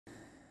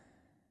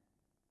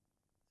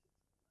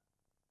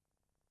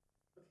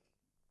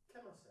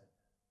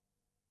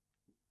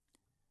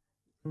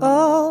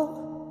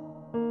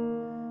Oh,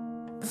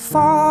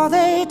 before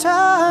they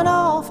turn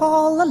off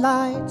all the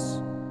lights,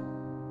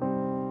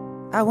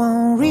 I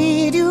won't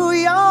read you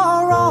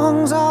your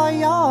wrongs or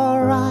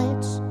your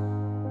rights.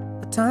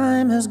 The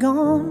time is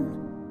gone.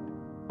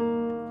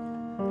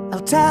 I'll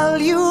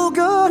tell you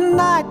good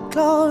night,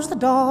 close the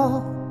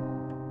door,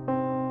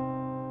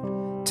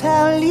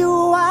 tell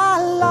you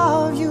I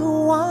love you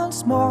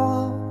once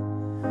more.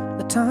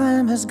 The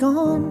time has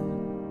gone,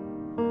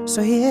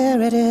 so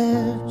here it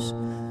is.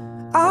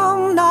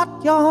 I'm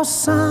not your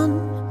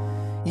son,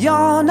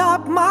 you're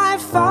not my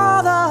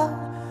father.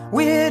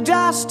 We're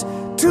just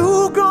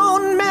two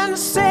grown men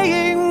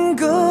saying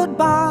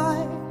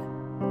goodbye.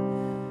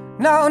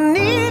 No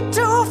need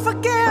to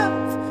forgive,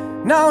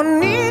 no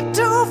need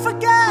to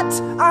forget.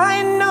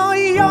 I know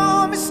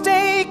your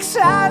mistakes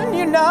and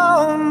you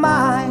know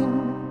mine.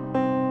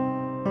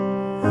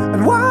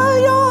 And while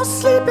you're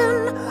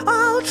sleeping,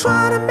 I'll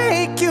try to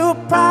make you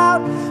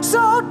proud.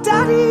 So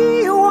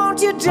daddy,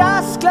 won't you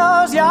just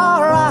close your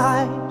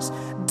eyes?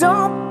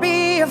 Don't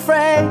be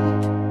afraid,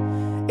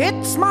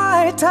 it's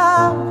my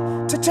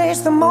time to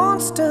chase the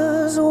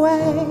monsters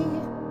away.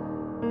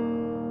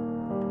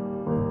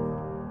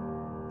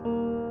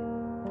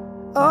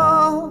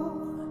 Oh,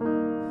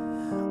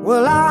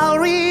 well, I'll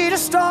read a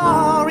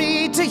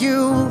story to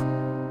you.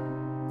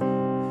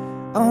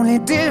 Only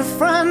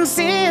difference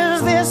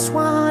is this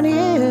one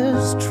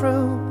is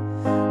true.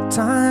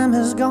 Time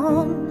is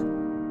gone.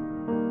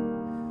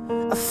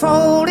 I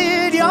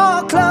folded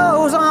your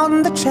clothes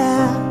on the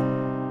chair.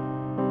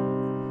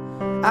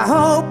 I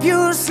hope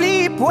you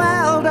sleep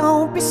well,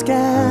 don't be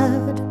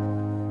scared.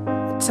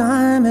 The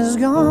time is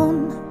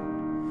gone,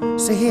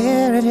 so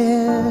here it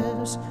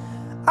is.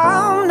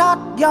 I'm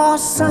not your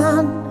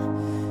son,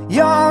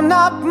 you're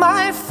not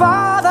my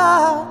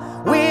father.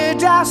 We're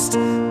just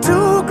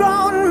two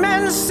grown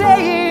men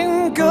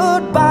saying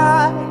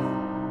goodbye.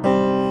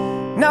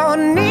 No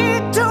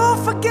need to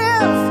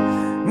forgive,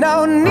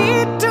 no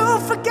need to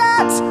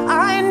forget.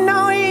 I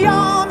know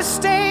your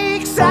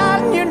mistakes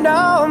and you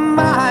know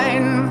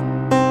mine.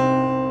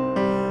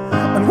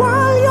 And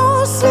while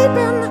you're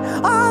sleeping,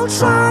 I'll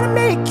try to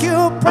make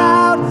you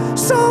proud.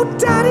 So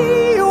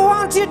daddy,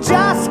 won't you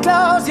just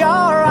close your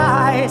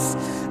eyes?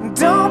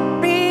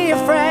 Don't be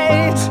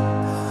afraid,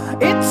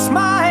 it's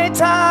my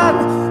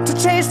time to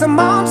chase the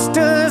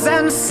monsters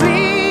and sleep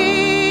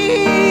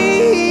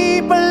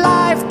a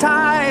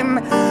lifetime.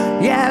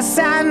 Yes,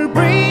 and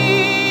breathe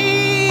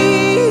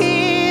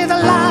the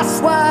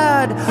last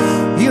word.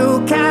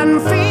 You can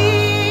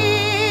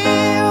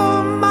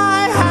feel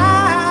my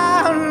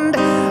hand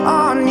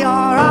on your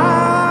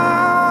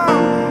arm.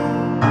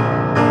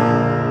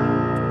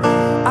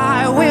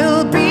 I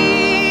will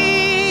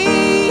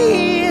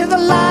be the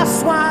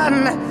last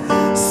one,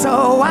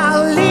 so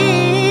I'll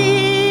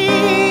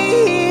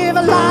leave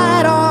a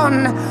light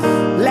on.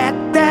 Let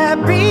there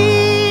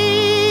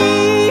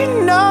be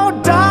no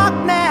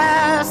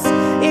darkness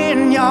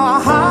in your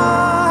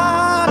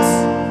heart.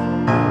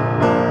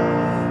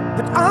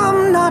 But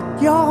I'm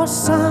not your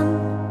son,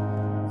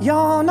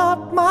 you're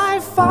not my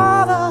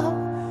father.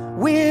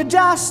 We're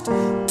just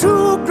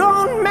two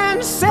grown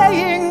men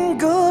saying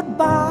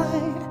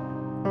goodbye.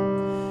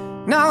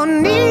 No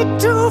need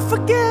to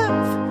forgive,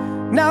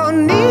 no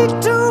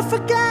need to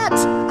forget.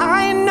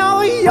 I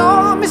know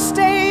your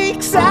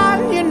mistakes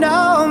and you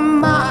know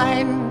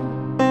mine.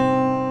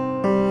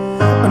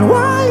 And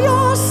while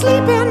you're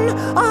sleeping,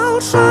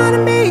 I'll try to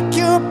make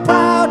you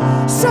proud.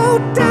 So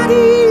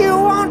daddy,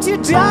 won't you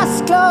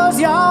just close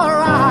your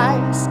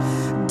eyes?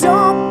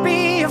 Don't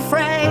be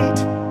afraid,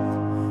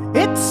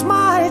 it's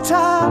my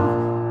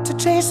time to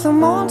chase the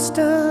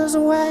monsters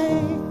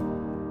away.